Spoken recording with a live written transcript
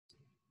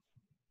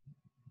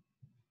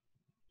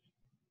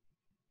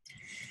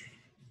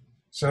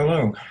So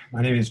hello,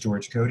 my name is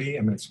George Cody.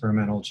 I'm an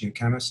experimental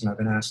geochemist, and I've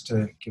been asked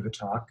to give a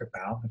talk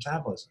about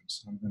metabolism.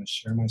 So I'm going to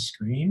share my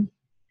screen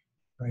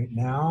right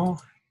now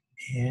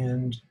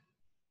and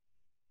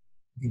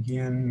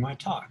begin my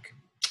talk.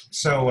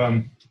 So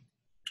I'm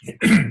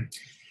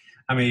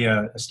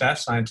a staff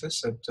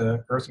scientist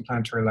at Earth and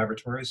Planetary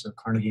Laboratories of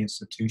Carnegie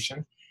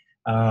Institution,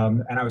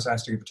 and I was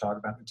asked to give a talk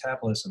about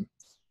metabolism.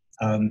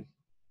 And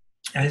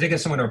I think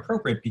it's somewhat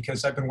appropriate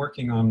because I've been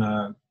working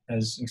on,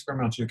 as an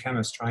experimental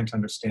geochemist, trying to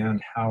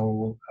understand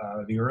how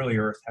the early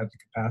Earth had the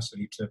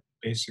capacity to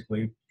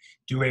basically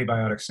do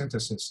abiotic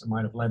synthesis that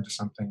might have led to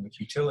something with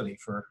utility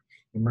for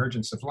the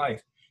emergence of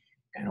life.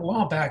 And a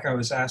while back, I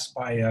was asked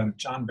by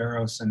John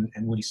Barrows and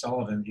Woody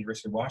Sullivan at the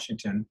University of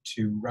Washington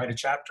to write a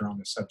chapter on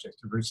this subject,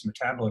 the roots of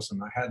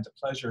metabolism. I had the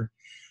pleasure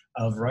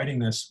of writing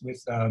this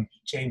with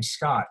James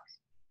Scott,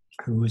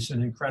 who is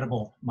an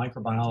incredible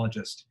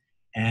microbiologist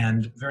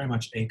and very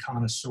much a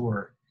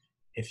connoisseur,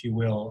 if you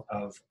will,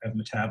 of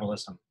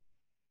metabolism.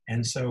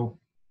 And so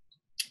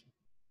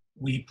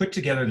we put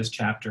together this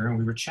chapter, and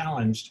we were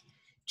challenged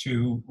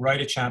to write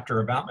a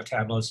chapter about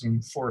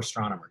metabolism for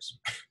astronomers.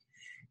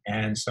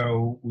 And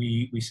so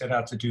we set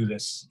out to do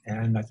this,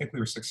 and I think we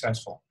were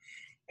successful.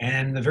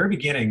 And in the very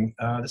beginning,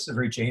 this is a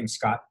very James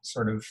Scott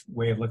sort of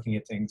way of looking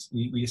at things.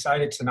 We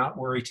decided to not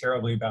worry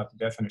terribly about the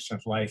definition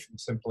of life, and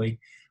simply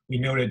we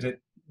noted that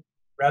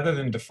rather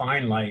than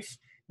define life,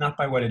 not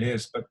by what it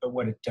is, but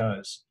what it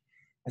does.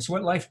 And so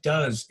what life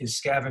does is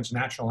scavenge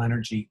natural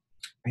energy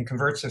and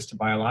converts this to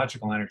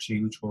biological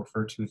energy, which we'll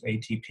refer to as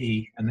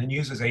ATP, and then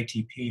uses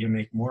ATP to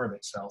make more of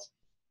itself.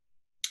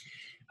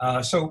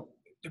 So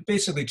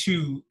basically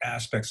two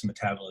aspects of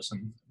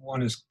metabolism.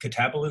 One is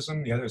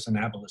catabolism, the other is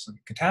anabolism.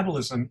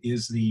 Catabolism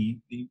is the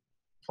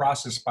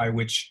process by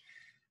which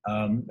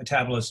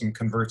metabolism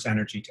converts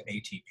energy to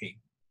ATP,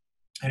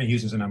 and it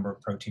uses a number of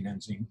protein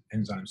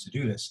enzymes to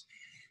do this.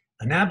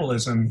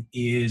 Anabolism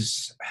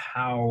is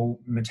how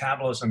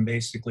metabolism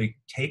basically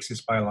takes its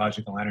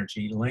biological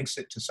energy, links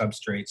it to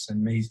substrates,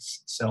 and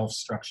makes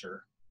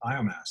self-structure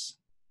biomass.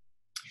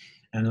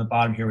 And at the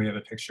bottom here, we have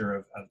a picture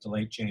of the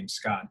late James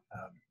Scott,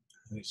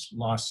 whose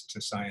loss to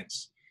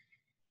science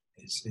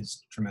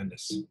is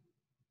tremendous.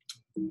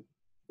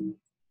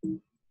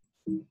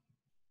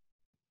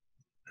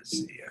 Let's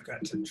see, I've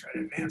got to try to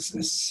advance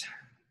this.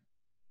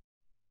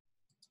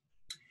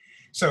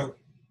 So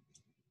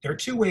there are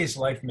two ways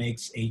life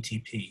makes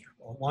ATP.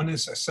 One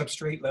is a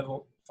substrate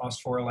level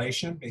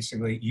phosphorylation.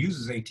 Basically, it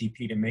uses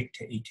ATP to make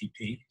to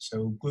ATP.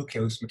 So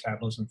glucose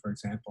metabolism, for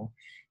example,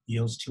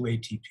 yields 2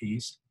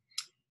 ATPs.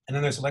 And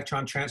then there's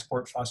electron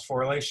transport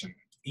phosphorylation,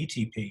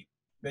 ETP,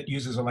 that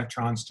uses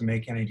electrons to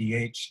make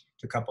NADH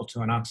to couple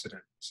to an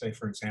oxidant, say,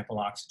 for example,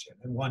 oxygen.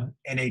 And one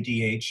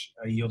NADH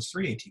yields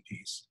 3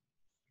 ATPs.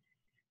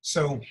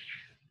 So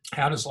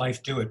how does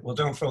life do it? Well,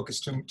 don't focus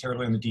too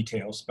terribly on the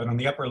details, but on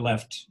the upper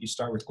left, you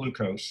start with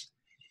glucose.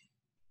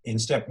 In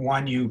step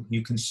one, you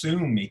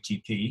consume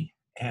ATP,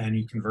 and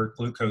you convert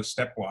glucose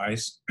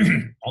stepwise,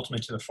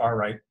 ultimately to the far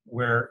right,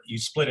 where you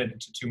split it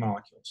into two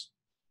molecules.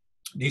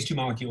 These two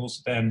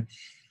molecules then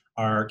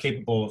are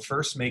capable of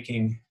first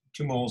making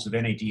 2 moles of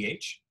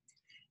NADH,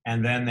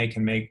 and then they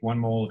can make 1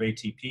 mole of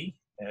ATP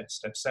at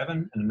step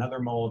 7, and another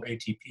mole of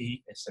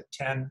ATP at step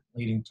 10,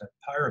 leading to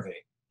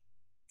pyruvate.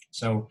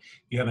 So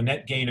you have a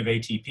net gain of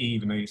ATP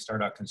even though you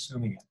start out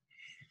consuming it.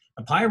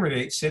 A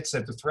pyruvate sits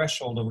at the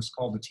threshold of what's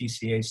called the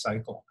TCA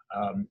cycle,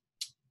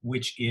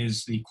 which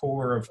is the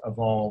core of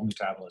all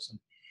metabolism.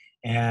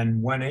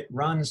 And when it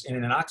runs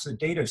in an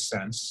oxidative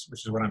sense,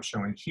 which is what I'm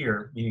showing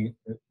here, meaning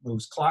it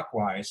moves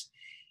clockwise,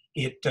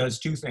 it does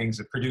two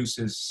things. It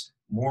produces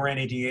more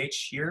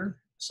NADH here,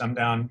 some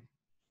down,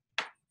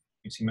 you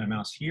can see my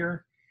mouse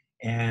here,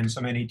 and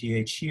some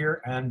NADH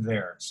here and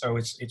there. So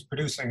it's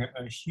producing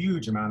a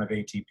huge amount of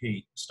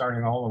ATP,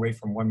 starting all the way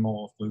from 1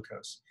 mole of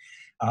glucose.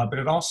 But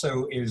it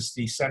also is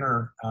the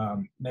center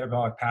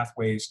metabolic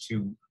pathways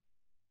to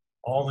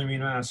all the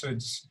amino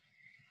acids,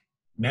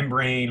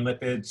 membrane,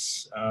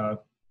 lipids,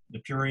 the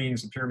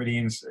purines, the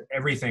pyrimidines,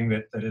 everything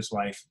that is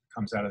life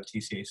comes out of the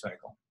TCA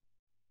cycle.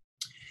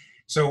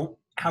 So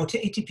how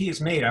ATP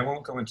is made, I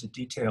won't go into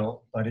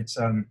detail, but it's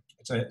a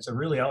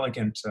really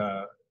elegant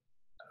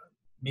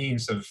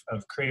means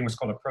of creating what's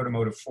called a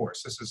protomotive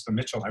force. This is the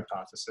Mitchell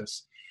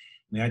hypothesis.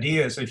 And the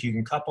idea is if you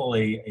can couple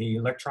a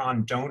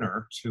electron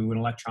donor to an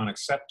electron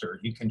acceptor,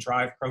 you can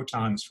drive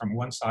protons from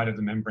one side of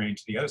the membrane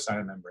to the other side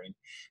of the membrane,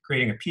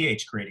 creating a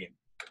pH gradient.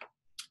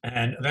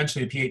 And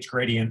eventually the pH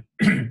gradient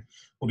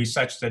will be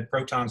such that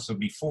protons will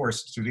be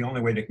forced through the only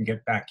way they can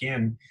get back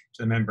in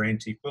to the membrane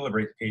to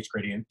equilibrate the pH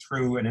gradient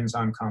through an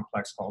enzyme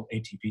complex called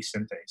ATP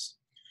synthase,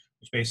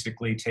 which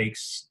basically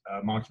takes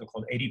a molecule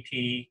called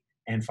ADP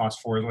and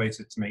phosphorylates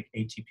it to make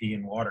ATP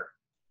in water.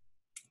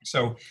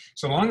 So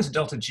long as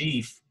delta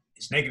G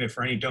is negative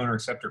for any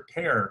donor-acceptor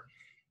pair,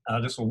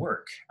 this will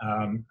work.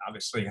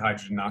 Obviously,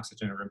 hydrogen and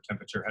oxygen at room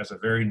temperature has a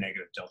very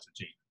negative delta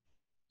G.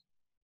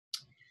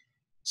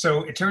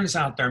 So it turns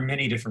out there are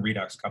many different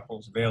redox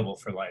couples available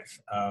for life.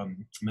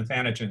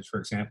 Methanogens, for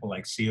example,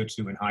 like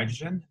CO2 and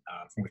hydrogen,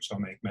 from which they'll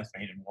make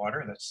methane and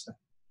water. That's a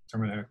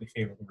thermodynamically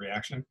favorable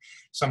reaction.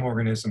 Some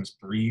organisms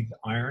breathe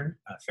iron,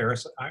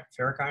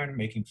 ferric iron,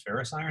 making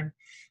ferrous iron.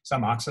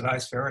 Some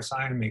oxidize ferrous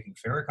iron, making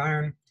ferric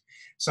iron.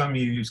 Some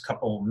use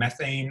couple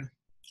methane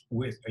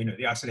with,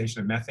 the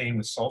oxidation of methane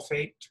with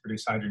sulfate to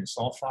produce hydrogen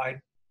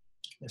sulfide.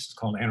 This is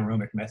called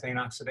anaerobic methane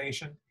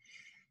oxidation.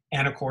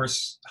 And of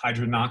course,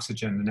 hydrogen and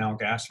oxygen, the Nell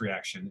gas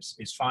reaction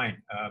is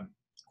fine. Of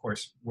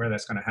course, where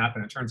that's going to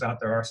happen, it turns out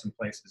there are some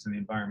places in the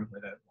environment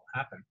where that will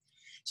happen.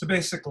 So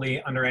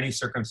basically, under any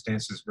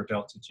circumstances where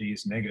delta G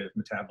is negative,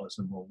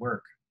 metabolism will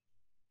work.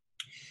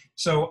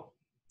 So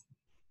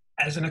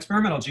as an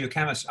experimental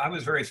geochemist, I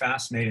was very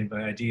fascinated by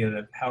the idea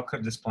that how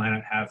could this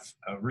planet have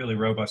a really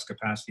robust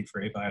capacity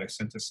for abiotic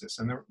synthesis?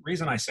 And the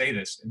reason I say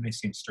this, it may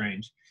seem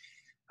strange,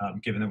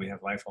 given that we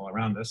have life all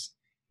around us,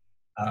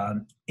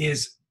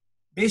 is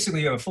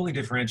basically you have a fully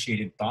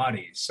differentiated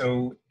body.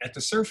 So at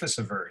the surface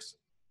of Earth,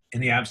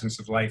 in the absence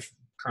of life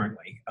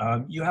currently,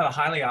 you have a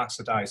highly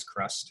oxidized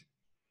crust,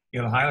 you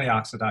have a highly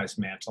oxidized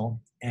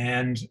mantle,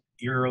 and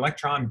your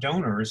electron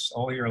donors,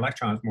 all your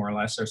electrons more or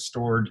less, are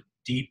stored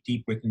deep,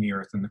 deep within the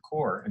Earth in the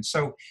core. And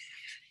so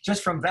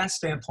just from that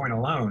standpoint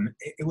alone,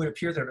 it would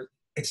appear that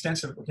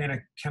extensive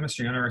organic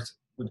chemistry on Earth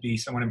would be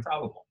somewhat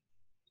improbable.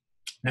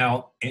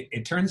 Now,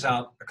 it turns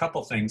out a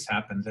couple things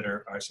happen that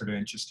are sort of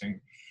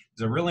interesting.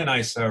 There's a really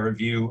nice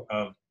review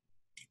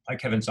by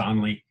Kevin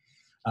Zonley,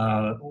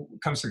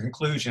 comes to the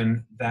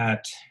conclusion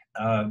that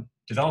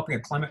developing a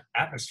climate,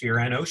 atmosphere,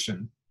 and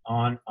ocean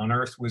on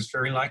Earth was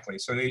very likely.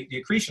 So the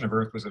accretion of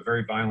Earth was a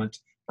very violent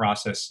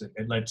process.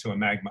 It led to a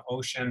magma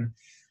ocean,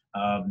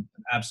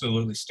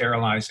 absolutely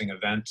sterilizing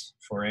event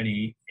for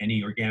any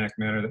organic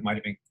matter that might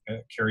have been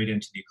carried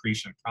into the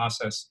accretion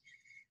process.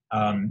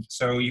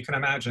 So you can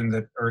imagine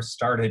that Earth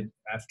started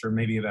after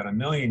maybe about 1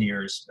 million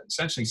years,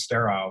 essentially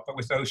sterile, but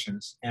with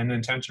oceans, and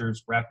then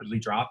temperatures rapidly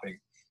dropping.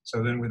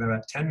 So then within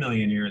about 10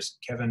 million years,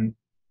 Kevin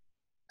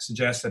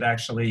suggests that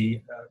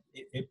actually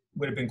it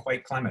would have been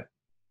quite clement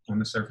on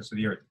the surface of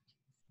the Earth,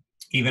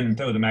 even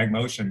though the magma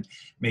ocean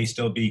may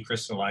still be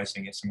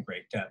crystallizing at some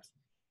great depth.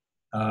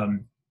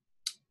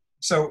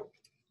 So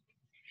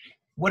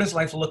what does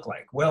life look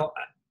like? Well,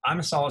 I'm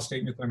a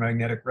solid-state nuclear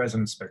magnetic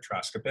resonance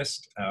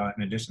spectroscopist,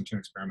 in addition to an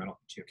experimental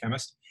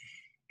geochemist.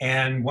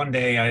 And one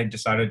day I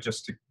decided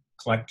just to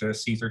collect a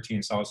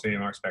C13 solid-state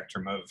NMR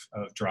spectrum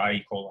of dry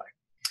E. coli.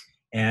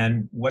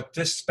 And what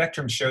this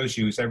spectrum shows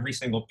you is every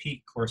single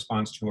peak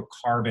corresponds to a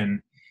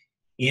carbon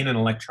in an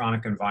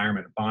electronic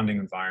environment, a bonding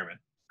environment,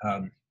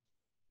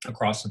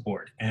 across the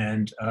board.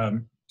 And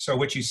so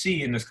what you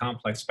see in this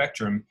complex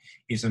spectrum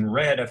is in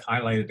red, I've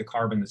highlighted the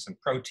carbon that's in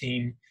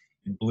protein.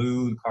 In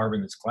blue, the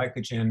carbon that's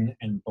glycogen,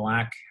 and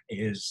black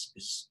is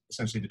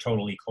essentially the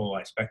total E.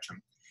 coli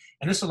spectrum.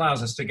 And this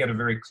allows us to get a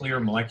very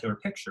clear molecular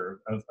picture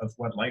of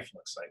what life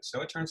looks like.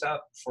 So it turns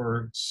out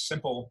for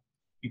simple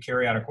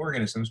eukaryotic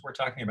organisms, we're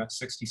talking about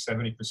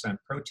 60–70%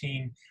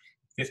 protein,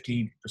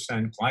 50%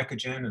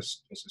 glycogen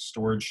as a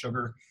stored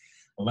sugar,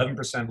 11%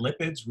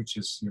 lipids, which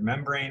is your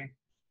membrane,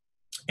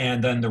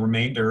 and then the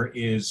remainder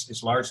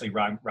is largely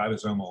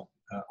ribosomal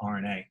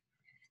RNA.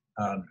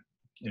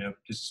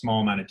 Just a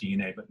small amount of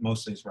DNA, but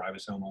mostly it's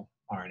ribosomal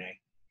RNA.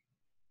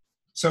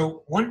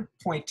 So one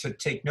point to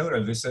take note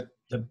of is that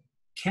the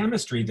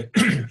chemistry,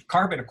 that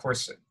carbon, of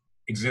course,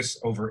 exists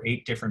over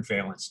 8 different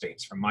valence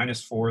states, from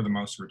 -4, the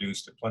most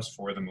reduced, to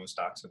 +4, the most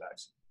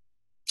oxidized.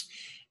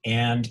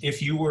 And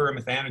if you were a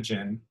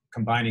methanogen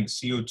combining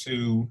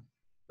CO2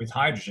 with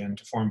hydrogen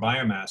to form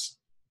biomass,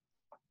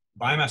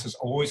 biomass is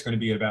always going to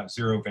be at about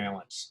 0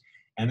 valence.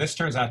 And this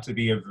turns out to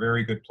be a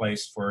very good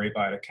place for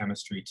abiotic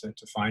chemistry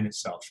to find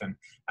itself. And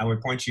I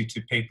would point you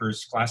to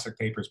papers, classic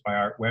papers by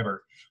Art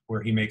Weber,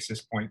 where he makes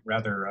this point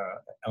rather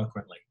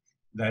eloquently,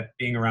 that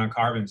being around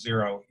carbon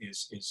 0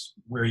 is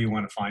where you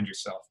want to find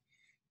yourself.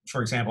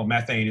 For example,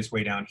 methane is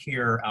way down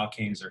here,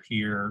 alkanes are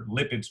here,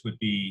 lipids would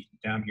be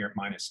down here at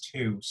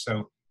 -2.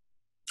 So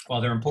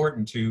while they're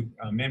important to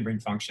membrane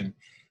function,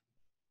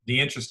 the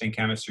interesting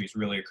chemistry is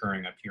really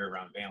occurring up here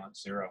around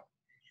valence 0.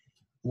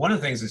 One of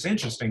the things that's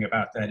interesting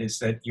about that is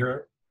that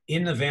you're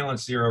in the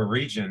valence 0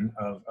 region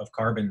of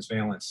carbon's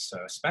valence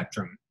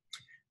spectrum.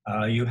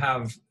 You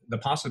have the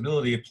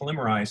possibility of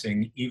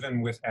polymerizing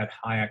even at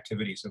high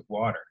activities of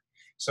water.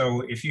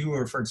 So if you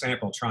were, for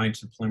example, trying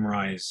to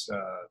polymerize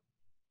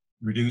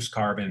reduced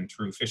carbon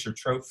through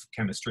Fischer-Tropsch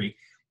chemistry,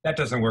 that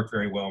doesn't work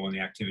very well when the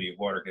activity of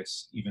water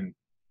gets even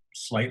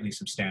slightly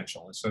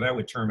substantial. And so that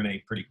would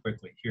terminate pretty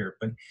quickly here.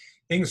 But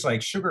things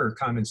like sugar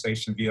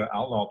condensation via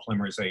outlaw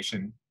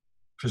polymerization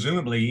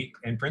presumably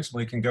and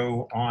principally can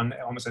go on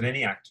almost at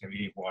any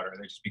activity of water.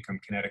 They just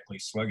become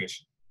kinetically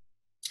sluggish.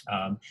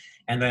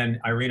 And then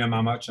Irina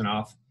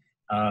Mamachanov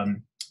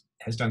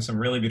has done some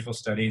really beautiful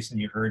studies, and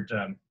you heard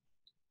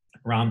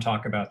Ram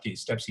talk about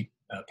these stepc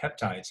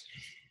peptides,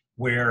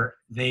 where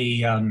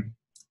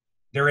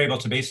they're able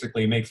to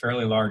basically make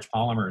fairly large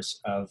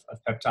polymers of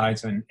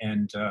peptides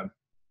and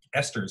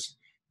esters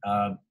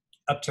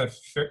up to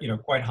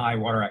quite high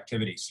water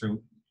activities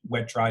through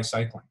wet-dry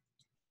cycling.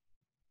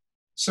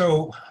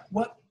 So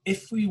what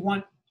if we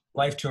want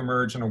life to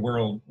emerge in a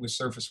world with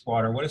surface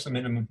water? What is the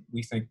minimum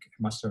we think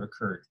must have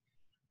occurred?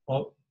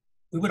 Well,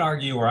 we would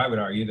argue, or I would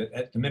argue, that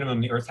at the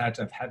minimum, the Earth had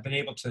to have been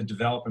able to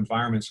develop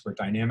environments where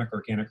dynamic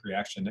organic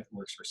reaction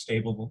networks were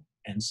stable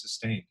and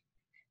sustained.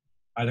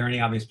 Are there any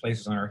obvious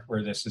places on Earth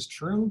where this is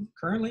true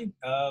currently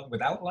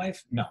without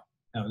life? No,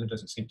 there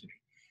doesn't seem to be.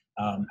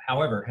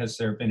 However, has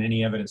there been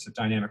any evidence of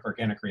dynamic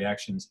organic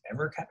reactions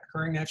ever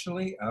occurring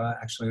naturally?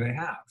 Actually, they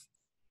have.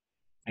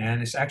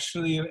 And it's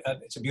actually,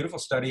 it's a beautiful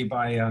study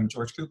by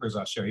George Cooper, as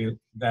I'll show you,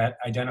 that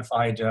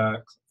identified,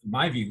 in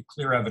my view,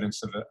 clear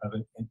evidence of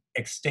an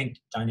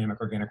extinct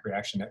dynamic organic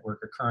reaction network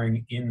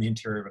occurring in the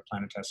interior of a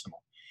planetesimal.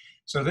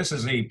 So this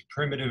is a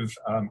primitive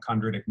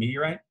chondritic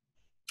meteorite.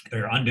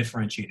 They're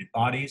undifferentiated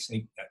bodies,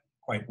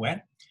 quite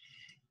wet.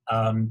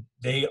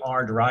 They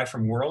are derived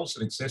from worlds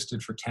that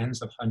existed for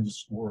tens of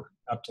hundreds or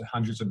up to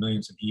hundreds of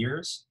millions of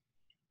years.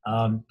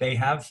 They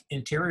have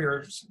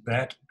interiors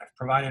that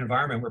provide an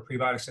environment where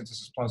prebiotic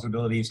synthesis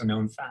plausibility is a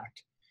known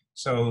fact.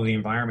 So the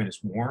environment is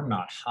warm,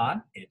 not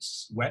hot.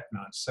 It's wet,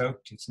 not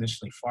soaked. It's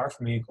initially far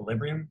from the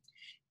equilibrium.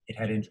 It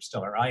had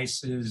interstellar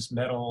ices,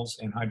 metals,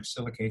 and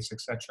hydrosilicates,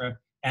 etc.,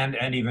 and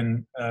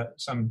even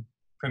some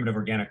primitive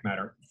organic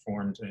matter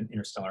formed in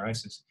interstellar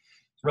ices.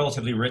 It's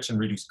relatively rich in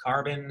reduced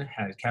carbon,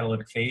 had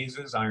catalytic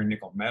phases, iron,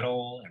 nickel,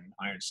 metal, and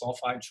iron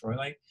sulfide,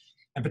 troilite,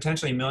 and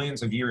potentially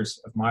millions of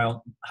years of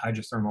mild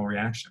hydrothermal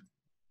reaction.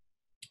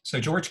 So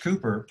George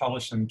Cooper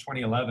published in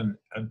 2011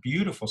 a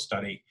beautiful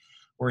study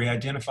where he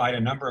identified a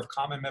number of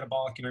common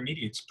metabolic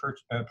intermediates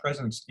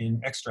present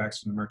in extracts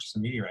from the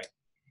Murchison meteorite.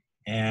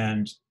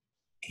 And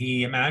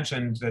he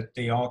imagined that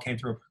they all came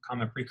through a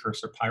common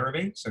precursor,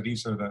 pyruvate. So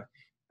these are the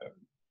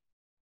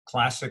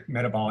classic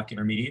metabolic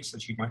intermediates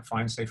that you might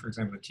find, say, for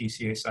example, the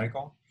TCA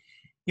cycle.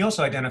 He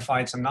also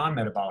identified some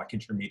non-metabolic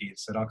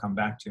intermediates that I'll come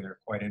back to. They're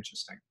quite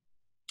interesting.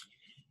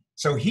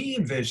 So he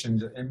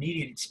envisioned an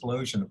immediate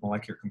explosion of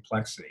molecular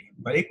complexity,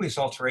 but aqueous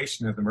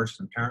alteration of the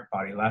Murchison parent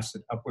body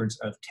lasted upwards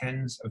of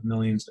tens of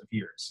millions of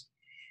years.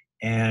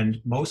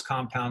 And most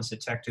compounds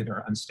detected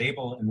are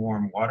unstable in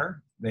warm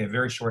water. They have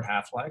very short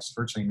half-lives.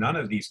 Virtually none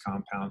of these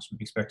compounds would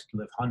be expected to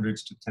live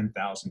hundreds to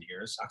 10,000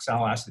 years.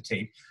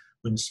 Oxaloacetate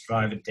wouldn't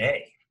survive a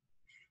day.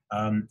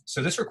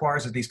 So this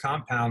requires that these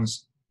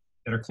compounds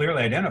that are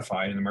clearly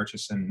identified in the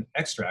Murchison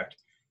extract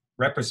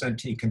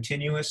represent a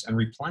continuous and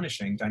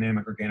replenishing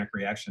dynamic organic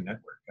reaction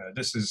network.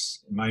 This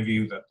is, in my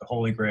view, the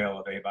holy grail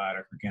of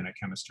abiotic organic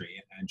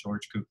chemistry, and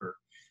George Cooper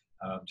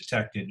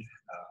detected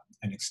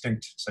an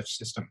extinct such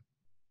system.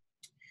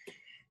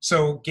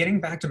 So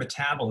getting back to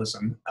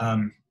metabolism,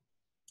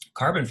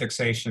 carbon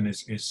fixation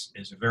is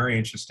a very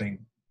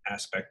interesting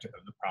aspect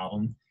of the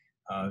problem.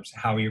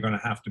 How you're going to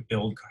have to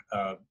build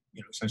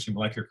essentially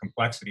molecular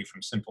complexity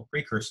from simple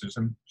precursors.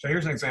 And so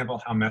here's an example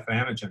of how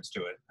methanogens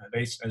do it.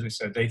 They, as I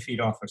said, they feed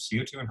off of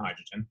CO2 and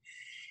hydrogen,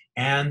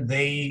 and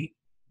they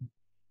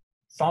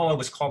follow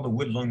what's called the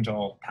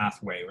Wood-Lundahl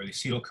pathway, or the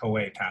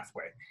acetyl-CoA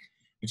pathway,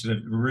 which is a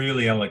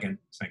really elegant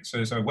thing. So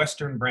there's a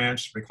western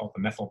branch, they call it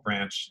the methyl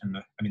branch, and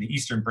the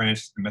eastern branch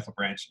is the methyl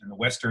branch, and the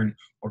western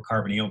or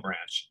carbonyl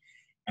branch.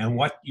 And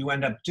what you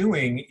end up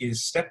doing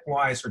is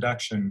stepwise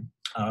reduction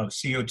of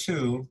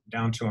CO2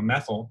 down to a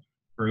methyl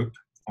group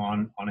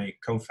on a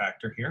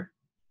cofactor here,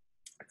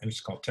 which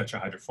is called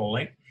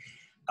tetrahydrofolate.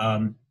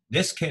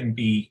 This can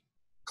be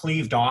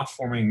cleaved off,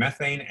 forming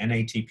methane and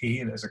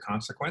ATP as a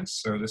consequence.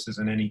 So this is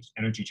an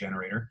energy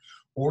generator.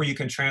 Or you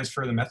can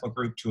transfer the methyl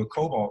group to a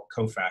cobalt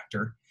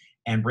cofactor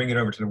and bring it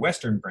over to the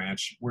western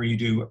branch, where you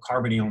do a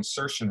carbonyl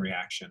insertion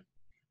reaction,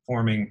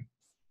 forming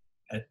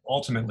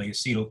ultimately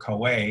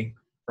acetyl-CoA,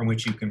 from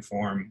which you can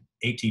form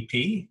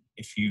ATP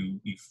if you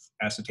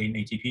acetate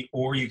an ATP,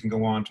 or you can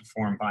go on to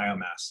form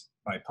biomass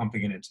by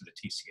pumping it into the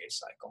TCA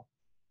cycle.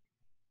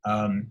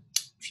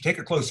 If you take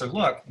a closer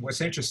look, what's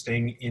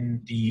interesting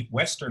in the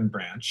western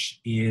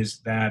branch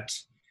is that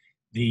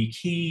the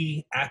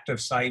key active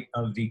site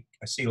of the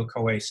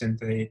acetyl-CoA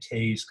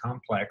synthetase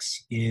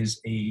complex is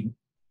a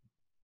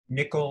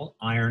nickel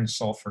iron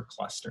sulfur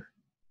cluster,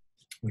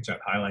 which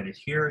I've highlighted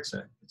here. It's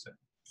a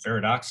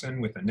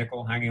ferredoxin with a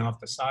nickel hanging off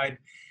the side.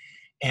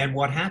 And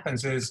what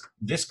happens is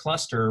this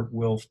cluster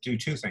will do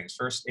two things.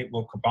 First, it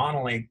will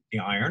carbonylate the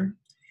iron,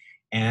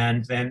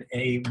 and then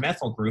a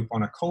methyl group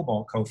on a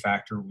cobalt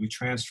cofactor will be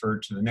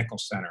transferred to the nickel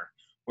center,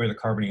 where the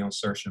carbonyl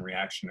insertion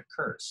reaction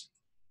occurs.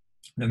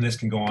 Then this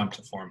can go on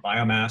to form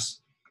biomass,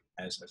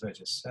 as I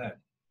just said.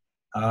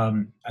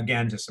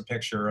 Again, just a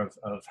picture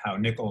of how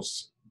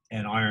nickels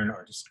and iron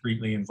are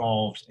discretely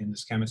involved in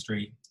this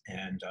chemistry.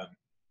 And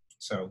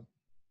so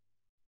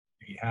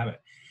there you have it.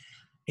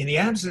 In the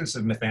absence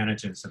of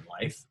methanogens in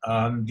life,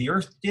 the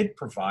Earth did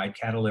provide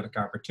catalytic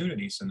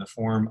opportunities in the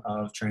form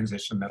of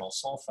transition metal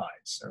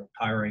sulfides. So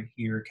pyrite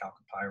here,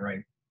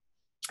 chalcopyrite,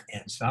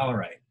 and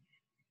sphalerite.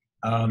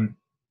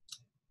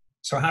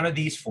 So how do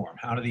these form?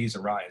 How do these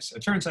arise?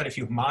 It turns out if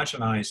you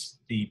homogenize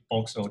the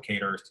bulk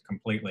silicate earth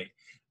completely,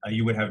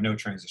 you would have no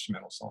transition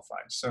metal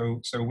sulfides.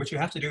 So what you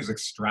have to do is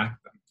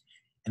extract them.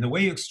 And the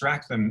way you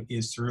extract them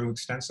is through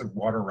extensive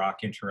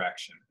water-rock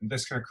interaction. And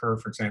this can occur,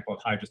 for example, at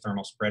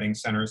hydrothermal spreading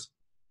centers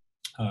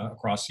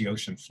across the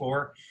ocean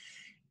floor.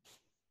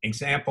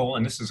 Example,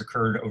 and this has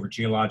occurred over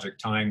geologic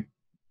time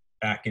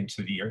back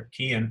into the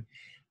Archean,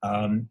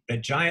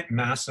 that giant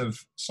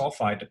massive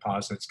sulfide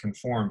deposits can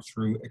form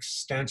through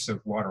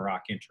extensive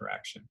water-rock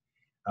interaction.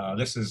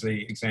 This is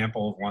an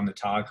example of one, the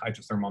Tog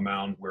hydrothermal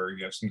mound, where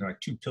you have something like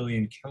 2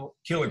 billion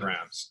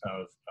kilograms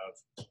of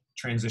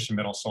transition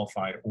metal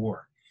sulfide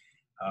ore.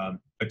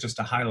 But just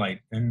to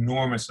highlight,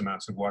 enormous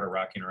amounts of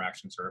water-rock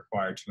interactions are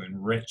required to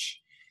enrich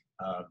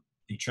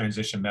the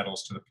transition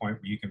metals to the point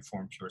where you can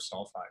form pure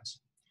sulfides.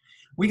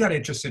 We got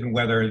interested in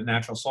whether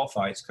natural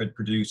sulfides could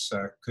produce,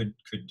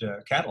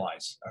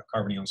 catalyze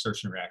carbonyl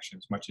insertion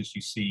reactions, much as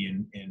you see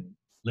in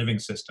living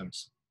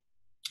systems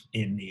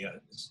in the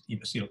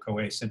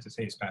acetyl-CoA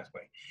synthetase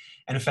pathway.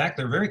 And in fact,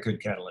 they're very good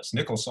catalysts.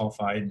 Nickel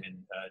sulfide and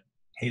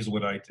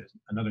hazelwoodite,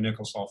 another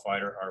nickel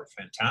sulfide, are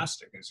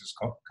fantastic, as is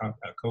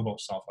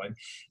cobalt sulfide.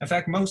 In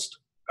fact, most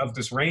of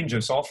this range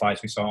of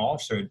sulfides we saw all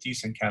showed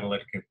decent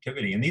catalytic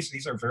activity, and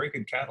these are very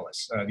good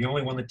catalysts. The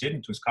only one that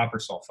didn't was copper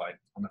sulfide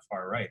on the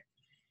far right.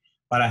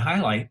 But I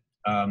highlight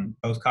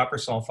both copper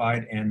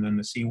sulfide and then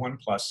the C1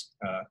 plus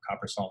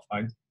copper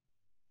sulfide,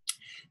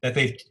 that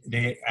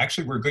they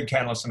actually were good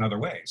catalysts in other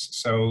ways.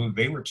 So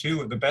they were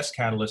two of the best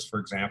catalysts, for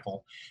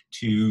example,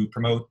 to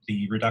promote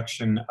the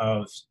reduction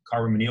of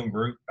carbonyl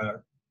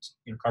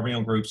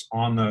groups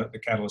on the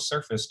catalyst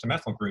surface to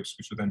methyl groups,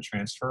 which were then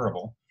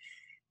transferable.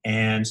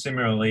 And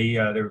similarly,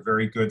 they were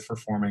very good for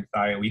forming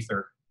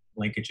thioether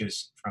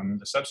linkages from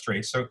the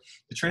substrate. So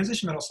the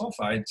transition metal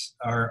sulfides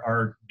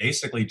are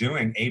basically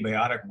doing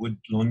abiotic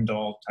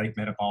Wood-Lundahl type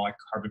metabolic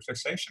carbon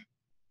fixation.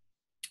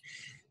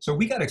 So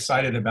we got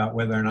excited about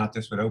whether or not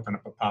this would open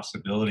up a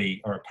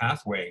possibility or a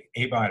pathway,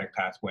 abiotic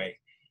pathway,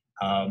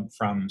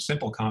 from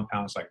simple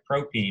compounds like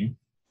propene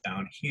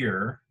down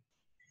here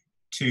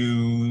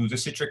to the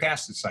citric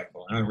acid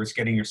cycle. In other words,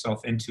 getting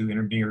yourself into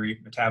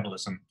intermediate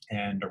metabolism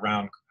and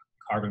around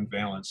carbon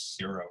valence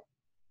 0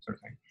 sort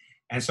of thing.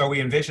 And so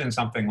we envision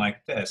something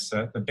like this.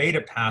 The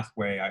beta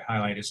pathway I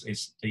highlight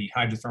is the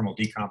hydrothermal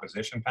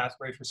decomposition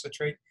pathway for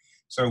citrate.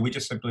 So we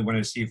just simply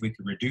wanted to see if we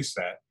could reduce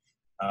that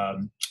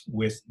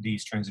with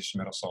these transition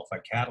metal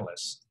sulfide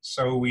catalysts.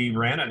 So we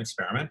ran an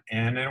experiment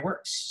and it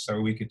works. So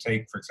we could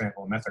take, for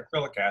example,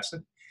 methacrylic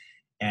acid,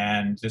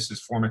 and this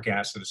is formic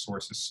acid, a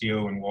source of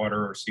CO and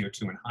water, or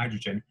CO2 and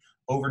hydrogen,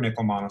 over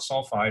nickel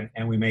monosulfide,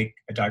 and we make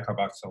a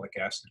dicarboxylic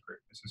acid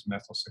group. This is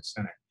methyl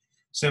succinic.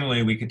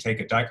 Similarly, we could take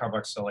a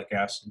dicarboxylic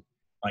acid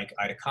like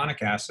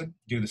itaconic acid,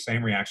 do the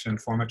same reaction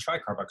and form a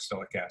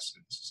tricarboxylic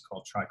acid. This is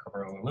called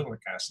tricarboxylic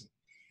acid.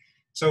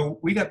 So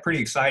we got pretty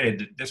excited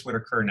that this would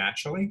occur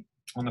naturally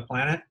on the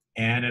planet,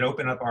 and it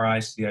opened up our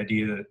eyes to the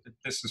idea that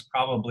this is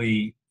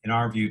probably, in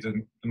our view,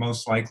 the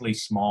most likely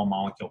small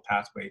molecule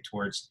pathway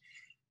towards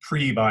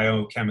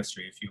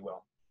pre-biochemistry, if you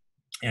will.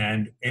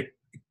 And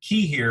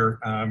key here,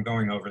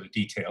 going over the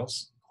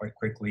details quite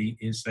quickly,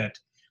 is that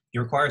it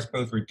requires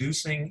both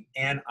reducing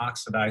and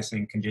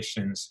oxidizing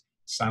conditions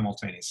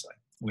simultaneously,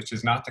 which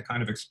is not the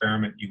kind of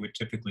experiment you would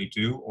typically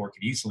do or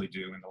could easily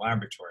do in the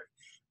laboratory.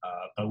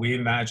 But we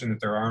imagine that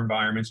there are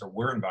environments, or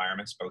were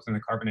environments, both in the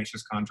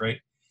carbonaceous chondrite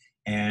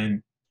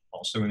and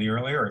also in the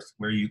early Earth,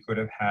 where you could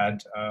have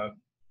had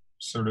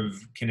sort of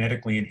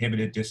kinetically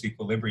inhibited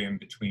disequilibrium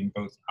between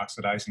both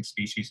oxidizing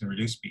species and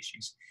reduced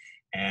species.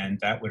 And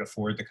that would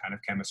afford the kind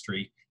of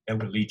chemistry that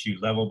would lead you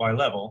level by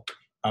level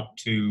up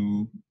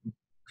to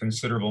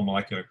considerable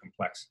molecular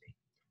complexity.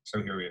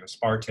 So here we have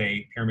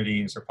aspartate,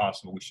 pyrimidines are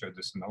possible. We showed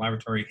this in the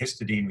laboratory.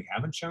 Histidine we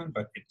haven't shown,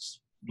 but it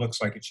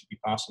looks like it should be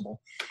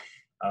possible.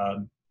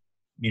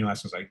 Amino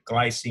acids like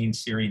glycine,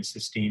 serine,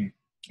 cysteine,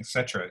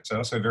 etc. It's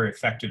also a very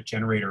effective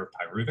generator of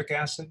pyruvic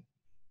acid.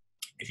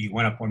 If you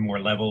went up one more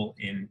level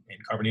in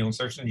carbonyl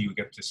insertion, you would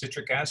get to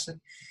citric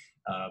acid.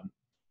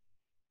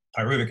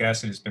 Pyruvic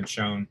acid has been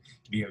shown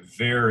to be a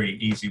very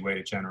easy way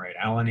to generate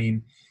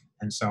alanine,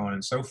 and so on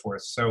and so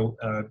forth. So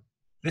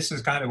this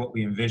is kind of what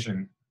we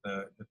envision,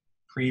 the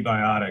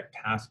prebiotic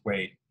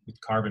pathway with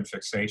carbon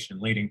fixation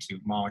leading to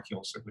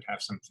molecules that would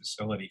have some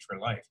facility for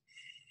life.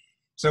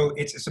 So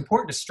it's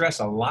important to stress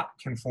a lot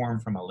can form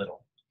from a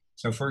little.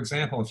 So for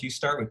example, if you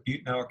start with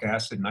butanoic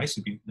acid and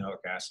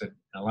isobutanoic acid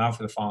and allow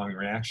for the following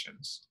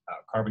reactions: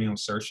 carbonyl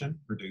insertion,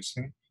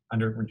 reducing,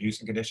 under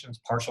reducing conditions;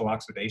 partial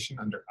oxidation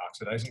under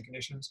oxidizing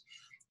conditions;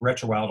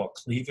 retroaldol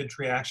cleavage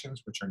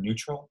reactions, which are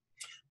neutral,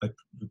 but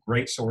a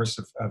great source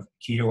of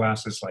keto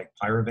acids like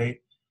pyruvate;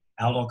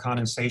 aldol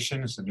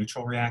condensation is a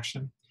neutral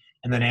reaction;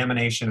 and then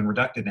amination and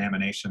reductant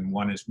amination,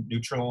 one is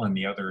neutral and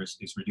the other is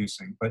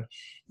reducing. But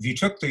if you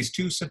took these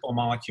two simple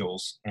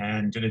molecules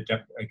and did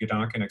a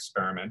Gedanken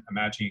experiment,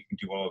 imagine you can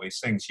do all of these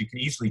things, you can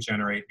easily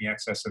generate in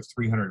excess of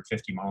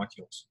 350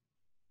 molecules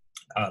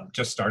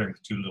just starting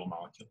with 2 little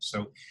molecules.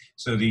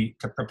 So the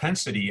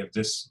propensity of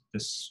this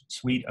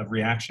suite of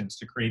reactions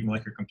to create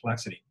molecular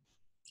complexity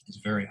is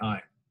very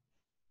high.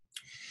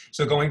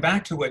 So going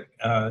back to what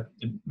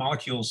the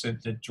molecules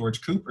that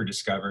George Cooper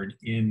discovered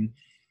in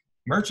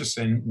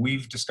Murchison,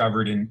 we've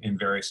discovered in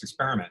various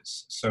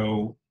experiments.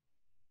 So,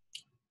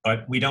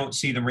 but we don't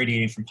see them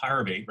radiating from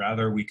pyruvate.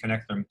 Rather, we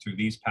connect them through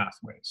these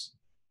pathways.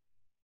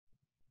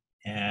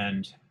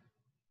 And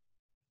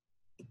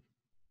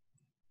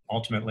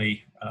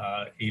ultimately,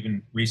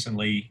 even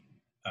recently,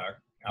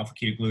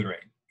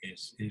 alpha-ketoglutarate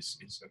is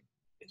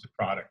a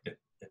product that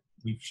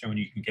we've shown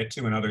you can get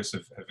to, and others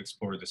have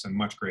explored this in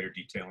much greater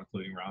detail,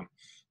 including Ram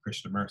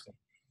Krishnamurthy.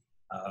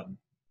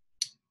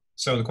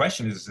 So the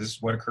question is this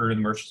what occurred in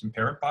the Murchison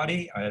parent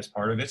body as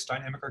part of its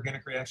dynamic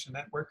organic reaction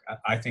network?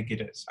 I think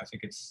it is. I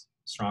think it's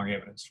strong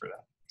evidence for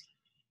that.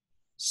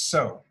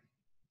 So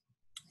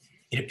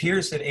it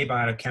appears that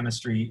abiotic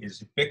chemistry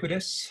is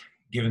ubiquitous,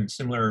 given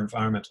similar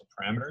environmental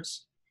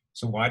parameters.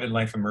 So why did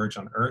life emerge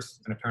on Earth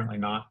and apparently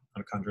not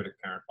on a chondritic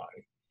parent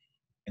body?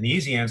 And the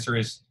easy answer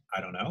is,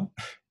 I don't know.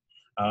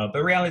 But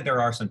in reality,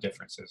 there are some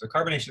differences. A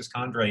carbonaceous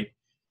chondrite,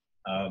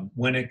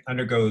 when it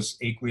undergoes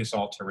aqueous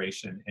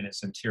alteration in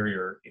its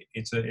interior,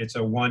 it's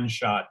a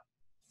one-shot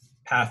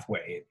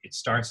pathway. It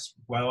starts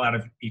well out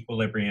of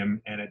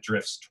equilibrium and it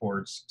drifts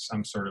towards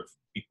some sort of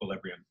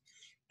equilibrium.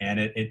 And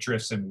it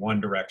drifts in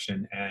one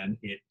direction and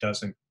it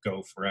doesn't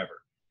go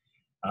forever.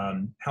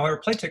 However,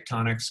 plate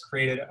tectonics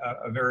created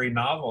a very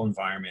novel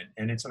environment,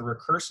 and it's a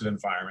recursive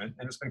environment,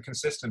 and it's been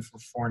consistent for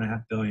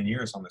 4.5 billion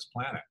years on this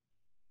planet.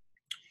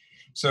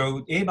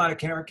 So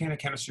abiotic inorganic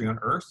chemistry on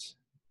Earth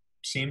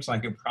seems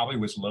like it probably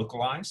was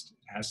localized.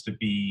 It has to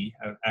be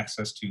have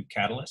access to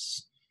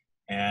catalysts,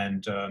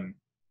 and it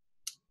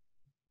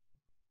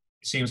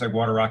seems like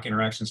water-rock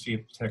interactions via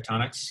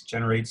tectonics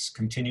generates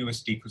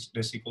continuous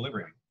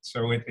disequilibrium.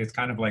 So it's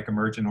kind of like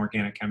emergent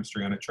organic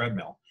chemistry on a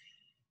treadmill.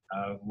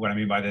 What I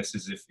mean by this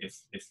is if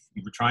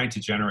you were trying to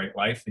generate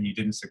life and you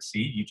didn't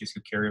succeed, you just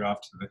could carry it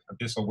off to the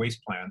abyssal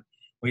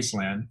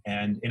wasteland,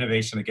 and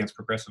innovation against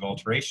progressive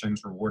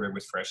alterations rewarded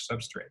with fresh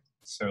substrate.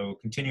 So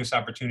continuous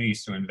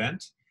opportunities to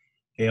invent,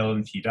 fail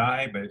if you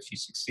die, but if you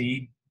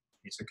succeed,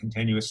 it's a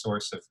continuous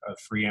source of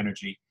free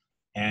energy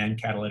and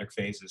catalytic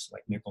phases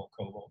like nickel,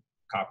 cobalt,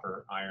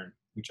 copper, iron,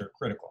 which are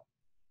critical.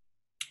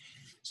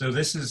 So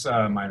this is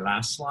my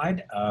last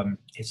slide.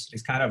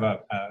 It's kind of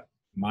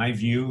my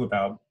view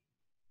about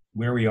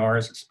where we are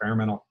as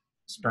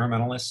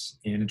experimentalists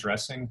in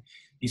addressing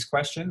these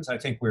questions. I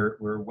think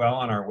we're well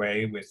on our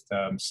way with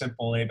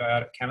simple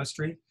abiotic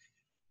chemistry.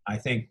 I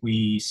think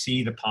we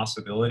see the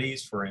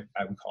possibilities for,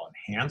 I would call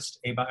enhanced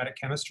abiotic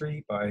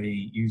chemistry by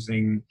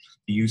using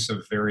the use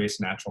of various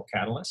natural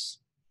catalysts.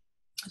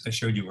 As I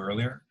showed you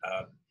earlier,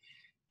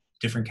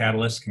 different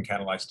catalysts can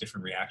catalyze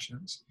different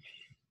reactions.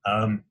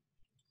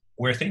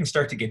 Where things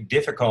start to get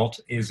difficult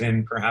is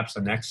in perhaps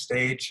the next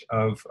stage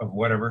of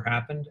whatever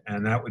happened,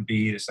 and that would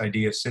be this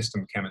idea of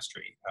system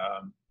chemistry,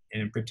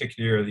 and in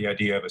particular the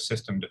idea of a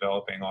system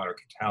developing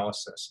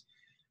autocatalysis.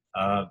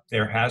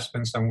 There has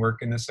been some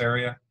work in this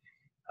area,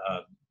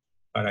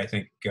 but I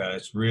think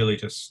it's really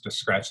just to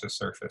scratch the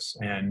surface.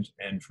 And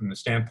from the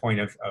standpoint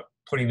of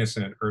putting this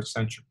in an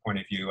Earth-centric point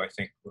of view, I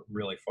think we're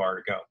really far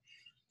to go.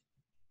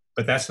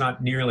 But that's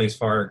not nearly as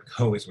far to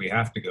go as we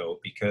have to go,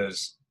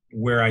 because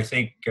where I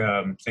think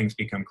things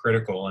become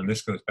critical, and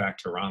this goes back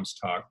to Ram's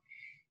talk,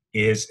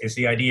 is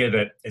the idea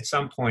that at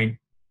some point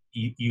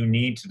you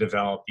need to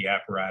develop the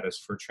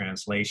apparatus for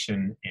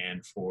translation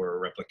and for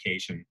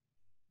replication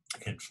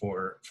and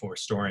for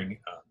storing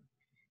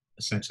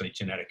essentially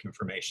genetic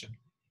information.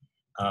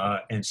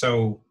 And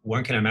so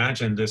one can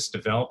imagine this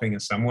developing in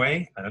some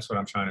way, and that's what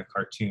I'm trying to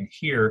cartoon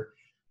here.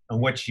 And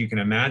what you can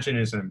imagine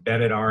is an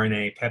embedded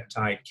RNA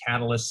peptide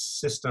catalyst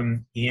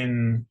system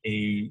in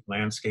a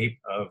landscape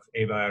of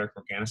abiotic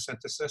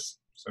organosynthesis.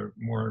 So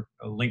more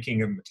a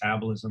linking of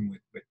metabolism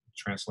with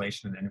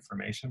translation and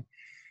information.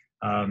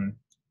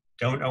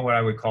 Don't know what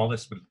I would call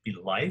this would be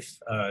life.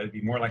 It'd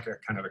be more like a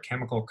kind of a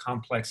chemical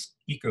complex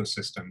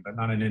ecosystem, but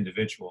not an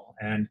individual.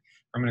 And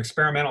from an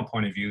experimental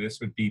point of view, this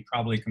would be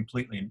probably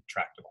completely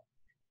intractable.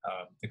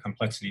 The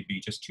complexity would be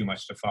just too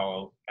much to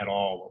follow at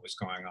all what was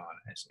going on,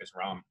 as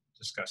Ram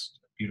discussed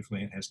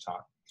beautifully in his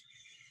talk.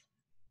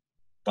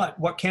 But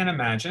what can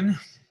imagine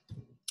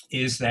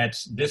is that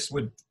this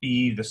would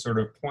be the sort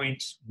of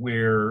point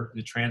where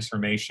the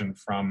transformation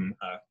from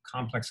a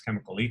complex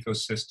chemical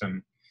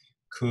ecosystem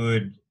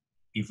could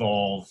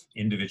evolve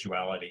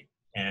individuality,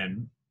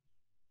 and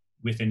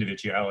with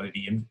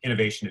individuality,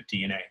 innovation of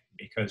DNA,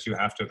 because you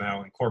have to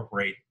now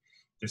incorporate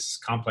this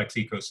complex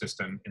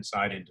ecosystem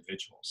inside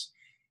individuals.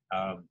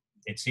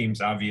 It seems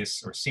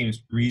obvious, or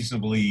seems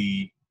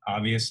reasonably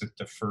obvious, that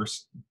the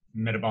first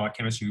metabolic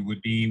chemistry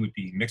would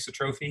be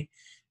mixotrophy,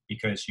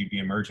 because you'd be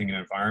emerging in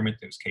an environment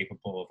that was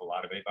capable of a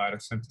lot of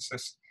abiotic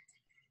synthesis.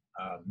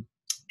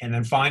 And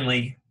then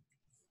finally,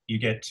 you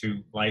get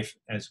to life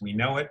as we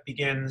know it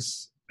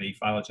begins. The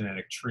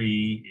phylogenetic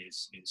tree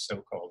is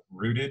so-called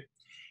rooted,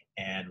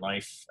 and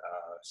life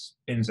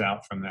spins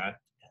out from that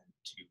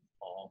to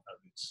all of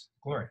its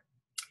glory.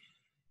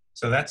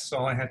 So that's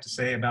all I have to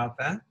say about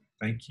that.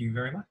 Thank you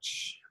very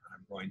much.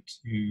 I'm going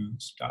to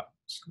stop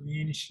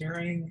screen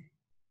sharing,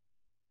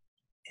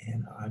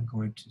 and I'm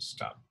going to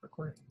stop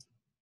recording.